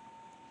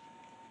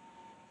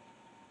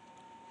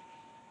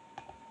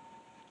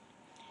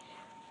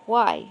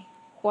 Why?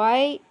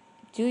 Why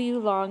do you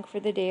long for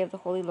the day of the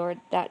holy Lord?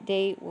 That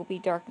day will be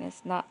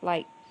darkness, not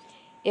light.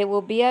 It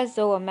will be as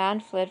though a man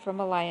fled from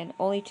a lion,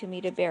 only to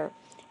meet a bear,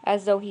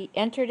 as though he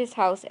entered his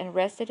house and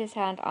rested his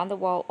hand on the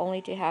wall,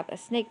 only to have a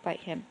snake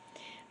bite him.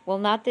 Will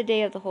not the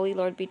day of the holy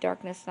Lord be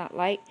darkness, not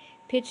light,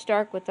 pitch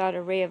dark without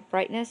a ray of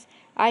brightness?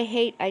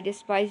 I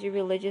despise your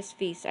religious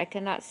feasts. I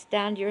cannot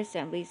stand your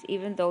assemblies,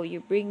 even though you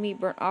bring me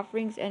burnt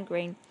offerings and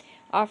grain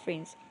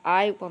offerings.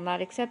 I will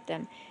not accept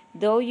them.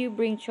 Though you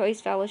bring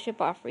choice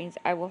fellowship offerings,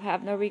 I will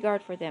have no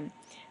regard for them.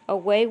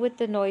 Away with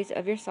the noise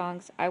of your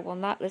songs. I will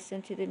not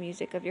listen to the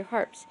music of your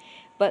harps.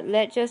 But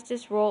let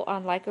justice roll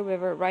on like a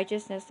river,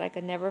 righteousness like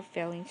a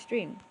never-failing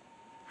stream.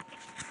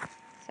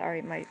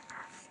 Sorry, my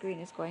screen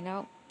is going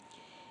out.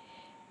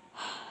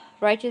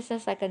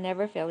 Righteousness like a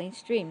never-failing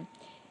stream.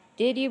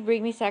 Did you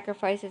bring me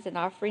sacrifices and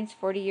offerings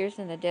 40 years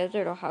in the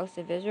desert, O house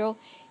of Israel?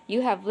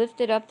 You have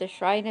lifted up the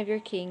shrine of your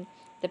king,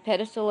 the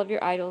pedestal of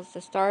your idols, the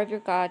star of your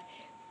God,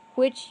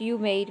 which you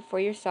made for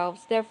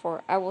yourselves.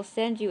 Therefore I will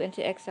send you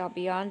into exile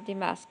beyond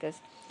Damascus,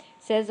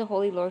 says the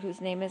Holy Lord, whose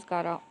name is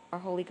God, our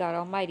holy God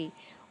Almighty.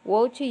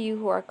 Woe to you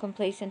who are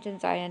complacent in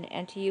Zion,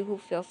 and to you who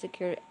feel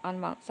secure on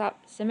Mount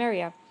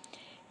Samaria.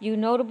 You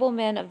notable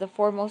men of the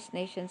foremost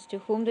nations, to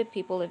whom the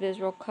people of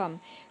Israel come,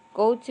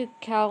 go to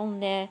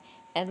Calneh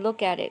and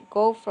look at it.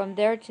 Go from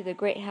there to the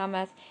great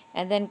Hamath,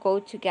 and then go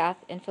to Gath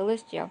in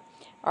Philistia.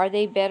 Are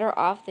they better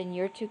off than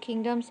your two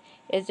kingdoms?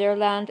 Is their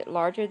land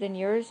larger than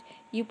yours?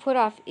 You put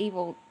off the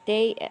evil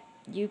day,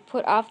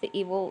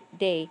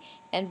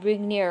 and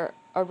bring near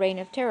a reign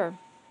of terror.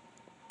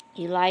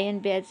 You lie in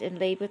beds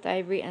inlaid with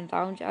ivory and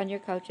lounge on your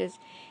couches.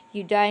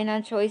 You dine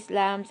on choice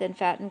lambs and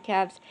fattened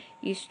calves.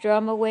 You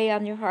strum away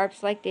on your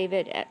harps like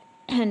David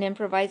and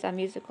improvise on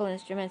musical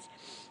instruments.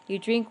 You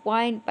drink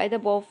wine by the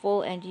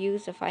bowlful and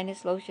use the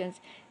finest lotions,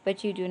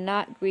 but you do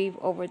not grieve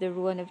over the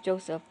ruin of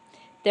Joseph.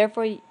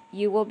 Therefore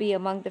you will be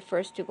among the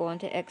first to go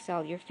into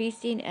exile. Your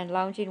feasting and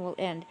lounging will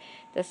end.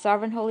 The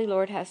sovereign Holy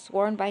Lord has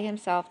sworn by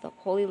himself, the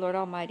Holy Lord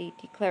Almighty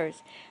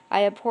declares,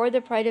 I abhor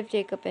the pride of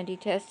Jacob and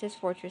detest his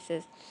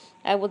fortresses.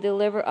 I will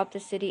deliver up the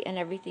city and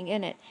everything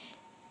in it.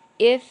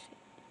 If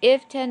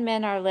 10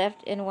 men are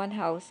left in one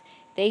house,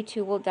 they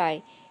too will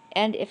die.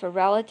 And if a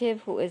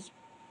relative who is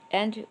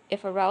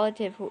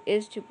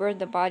to burn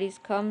the bodies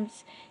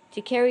comes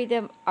to carry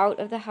them out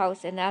of the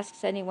house and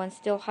asks anyone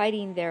still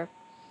hiding there,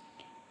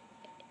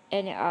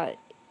 and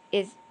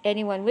is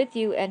anyone with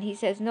you, and he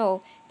says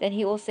no, then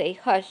he will say,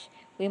 Hush,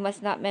 we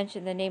must not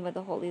mention the name of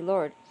the Holy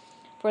Lord.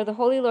 For the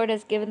Holy Lord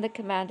has given the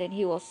command, and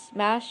he will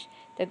smash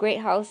the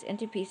great house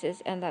into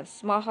pieces, and the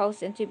small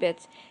house into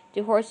bits.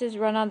 Do horses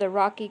run on the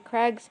rocky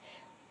crags?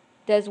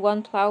 Does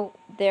one plow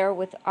there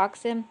with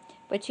oxen?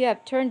 But you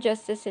have turned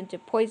justice into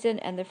poison,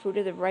 and the fruit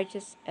of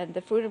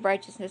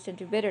righteousness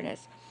into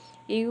bitterness.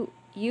 You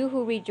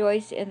who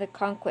rejoice in the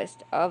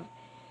conquest of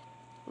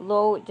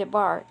Lo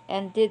Debar,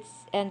 and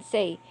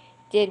say,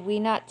 Did we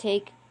not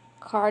take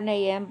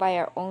Karnaim by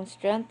our own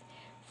strength?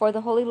 For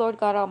the Holy Lord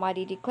God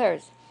Almighty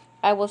declares,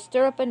 I will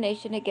stir up a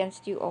nation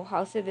against you, O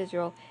house of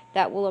Israel,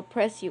 that will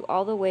oppress you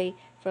all the way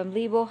from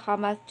Lebo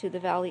Hamath to the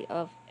valley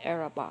of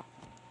Arabah.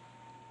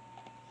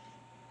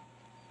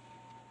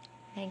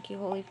 Thank you,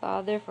 Holy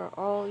Father, for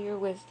all your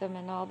wisdom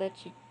and all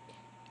that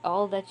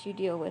you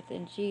deal with.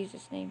 In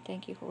Jesus' name,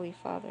 thank you, Holy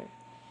Father.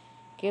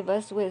 Give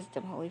us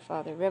wisdom, Holy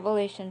Father.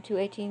 Revelation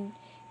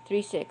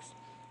 2:18-3:6.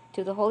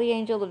 To the holy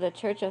angel of the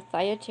church of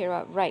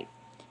Thyatira write,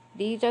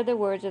 These are the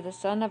words of the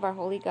Son of our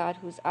holy God,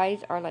 whose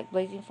eyes are like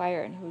blazing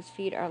fire and whose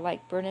feet are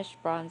like burnished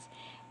bronze.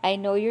 I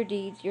know your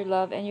deeds, your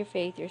love and your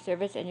faith, your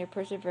service and your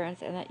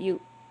perseverance, and that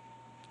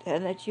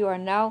you are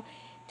now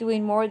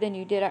doing more than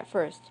you did at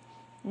first.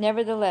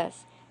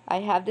 Nevertheless,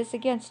 I have this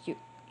against you.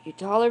 You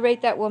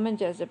tolerate that woman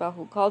Jezebel,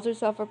 who calls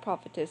herself a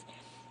prophetess.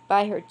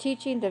 By her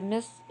teaching,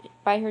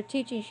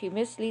 she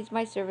misleads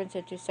my servants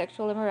into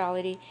sexual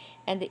immorality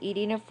and the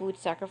eating of food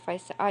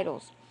sacrificed to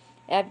idols.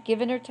 I have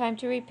given her time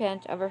to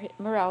repent of her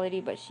immorality,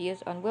 but she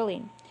is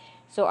unwilling.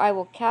 So I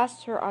will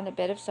cast her on a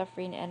bed of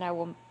suffering, and I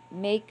will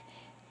make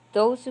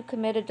those who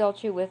commit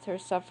adultery with her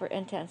suffer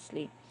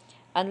intensely.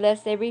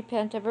 Unless they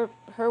repent of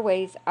her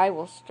ways, I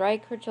will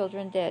strike her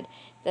children dead.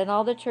 Then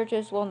all the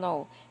churches will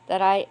know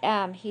that I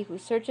am he who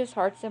searches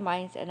hearts and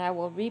minds, and I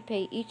will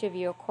repay each of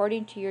you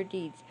according to your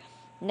deeds.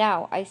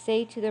 Now I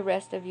say to the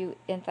rest of you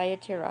in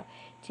Thyatira,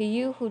 to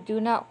you who do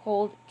not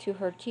hold to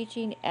her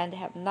teaching and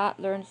have not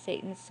learned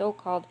Satan's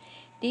so-called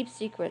deep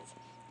secrets,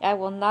 I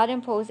will not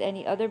impose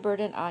any other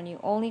burden on you,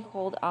 only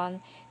hold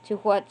on to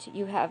what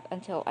you have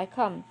until I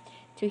come.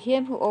 To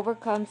him who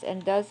overcomes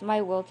and does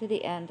my will to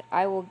the end,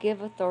 I will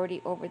give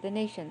authority over the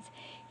nations.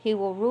 He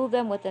will rule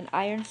them with an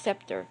iron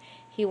scepter.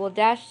 He will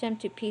dash them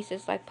to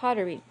pieces like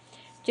pottery.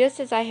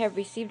 Just as I have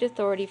received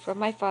authority from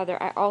my Father,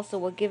 I also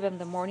will give him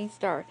the morning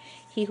star.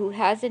 He who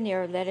has an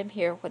ear, let him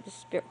hear what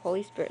the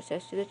Holy Spirit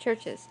says to the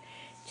churches.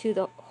 To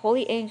the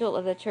holy angel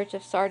of the church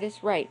of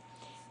Sardis write,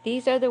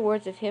 These are the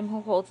words of him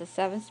who holds the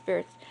 7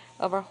 spirits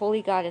of our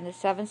holy God and the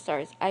 7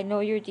 stars. I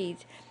know your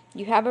deeds.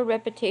 You have a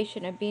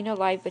reputation of being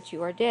alive, but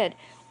you are dead.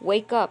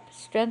 Wake up,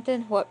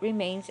 strengthen what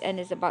remains and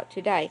is about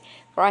to die,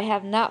 for I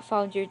have not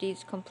found your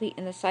deeds complete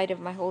in the sight of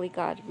my holy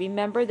God.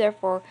 Remember,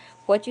 therefore,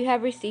 what you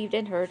have received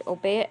and heard,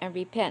 obey it and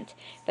repent.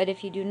 But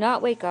if you do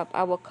not wake up,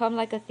 I will come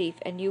like a thief,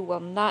 and you will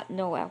not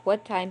know at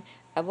what time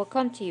I will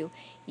come to you.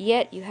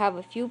 Yet you have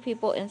a few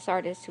people in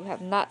Sardis who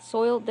have not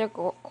soiled their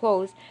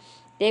clothes.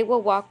 They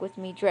will walk with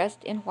me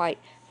dressed in white,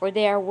 for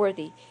they are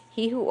worthy.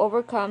 He who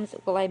overcomes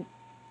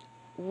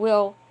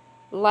will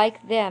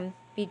like them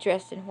be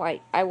dressed in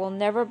white. I will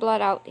never blot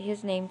out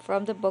his name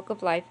from the book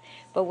of life,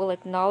 but will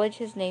acknowledge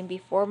his name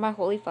before my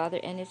holy Father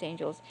and his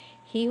angels.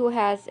 He who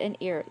has an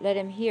ear, let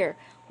him hear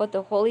what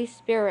the Holy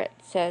Spirit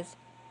says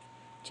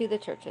to the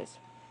churches.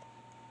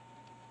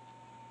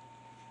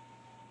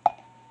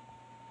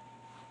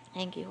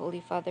 Thank you, Holy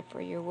Father,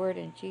 for your word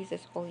in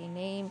Jesus' holy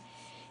name.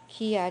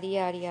 Psalm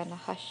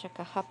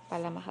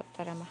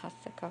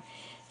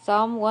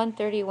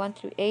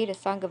 131-8, a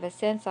song of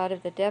ascents. Out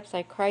of the depths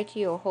I cry to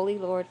you, O Holy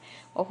Lord.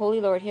 O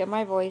Holy Lord, hear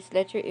my voice.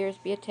 Let your ears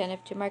be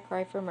attentive to my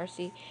cry for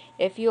mercy.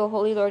 If you, O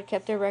Holy Lord,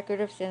 kept a record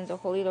of sins, O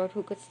Holy Lord,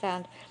 who could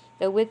stand?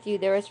 that with you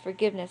there is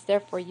forgiveness,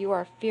 therefore you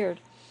are feared.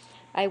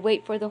 I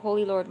wait for the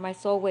Holy Lord, my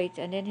soul waits,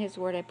 and in his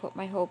word I put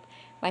my hope.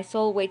 My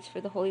soul waits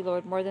for the Holy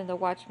Lord, more than the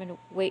watchmen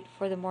wait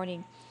for the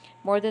morning.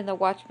 More than the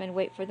watchmen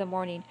wait for the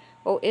morning.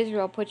 O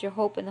Israel, put your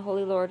hope in the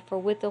Holy Lord, for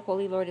with the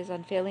Holy Lord is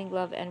unfailing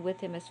love, and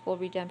with him is full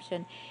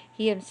redemption.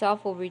 He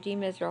himself will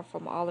redeem Israel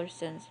from all her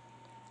sins.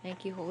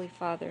 Thank you, Holy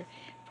Father.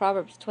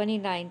 Proverbs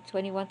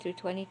 29:21 through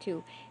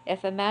 22.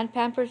 If a man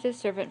pampers his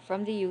servant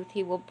from the youth,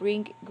 he will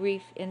bring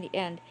grief in the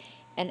end.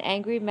 An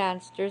angry man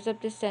stirs up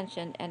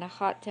dissension, and a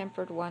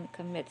hot-tempered one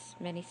commits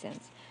many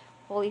sins.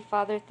 Holy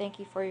Father, thank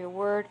you for your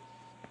word.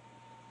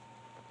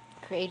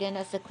 Create in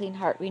us a clean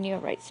heart, renew a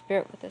right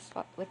spirit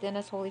within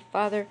us, Holy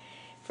Father.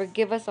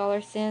 Forgive us all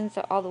our sins,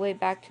 all the way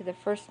back to the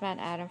first man,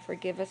 Adam.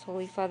 Forgive us,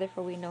 Holy Father,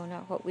 for we know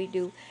not what we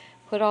do.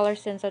 Put all our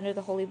sins under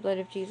the holy blood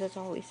of Jesus,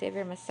 our Holy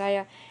Savior,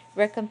 Messiah.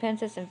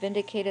 Recompense us and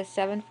vindicate us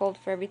sevenfold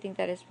for everything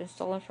that has been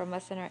stolen from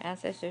us and our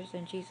ancestors,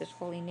 in Jesus'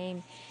 holy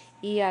name.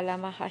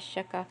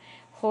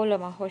 Pour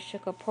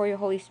your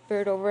Holy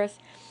Spirit over us.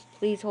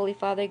 Please, Holy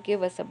Father,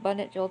 give us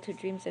abundant joy to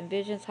dreams and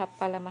visions.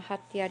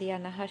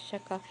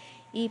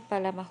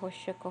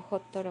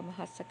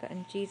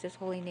 In Jesus'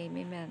 holy name,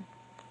 amen.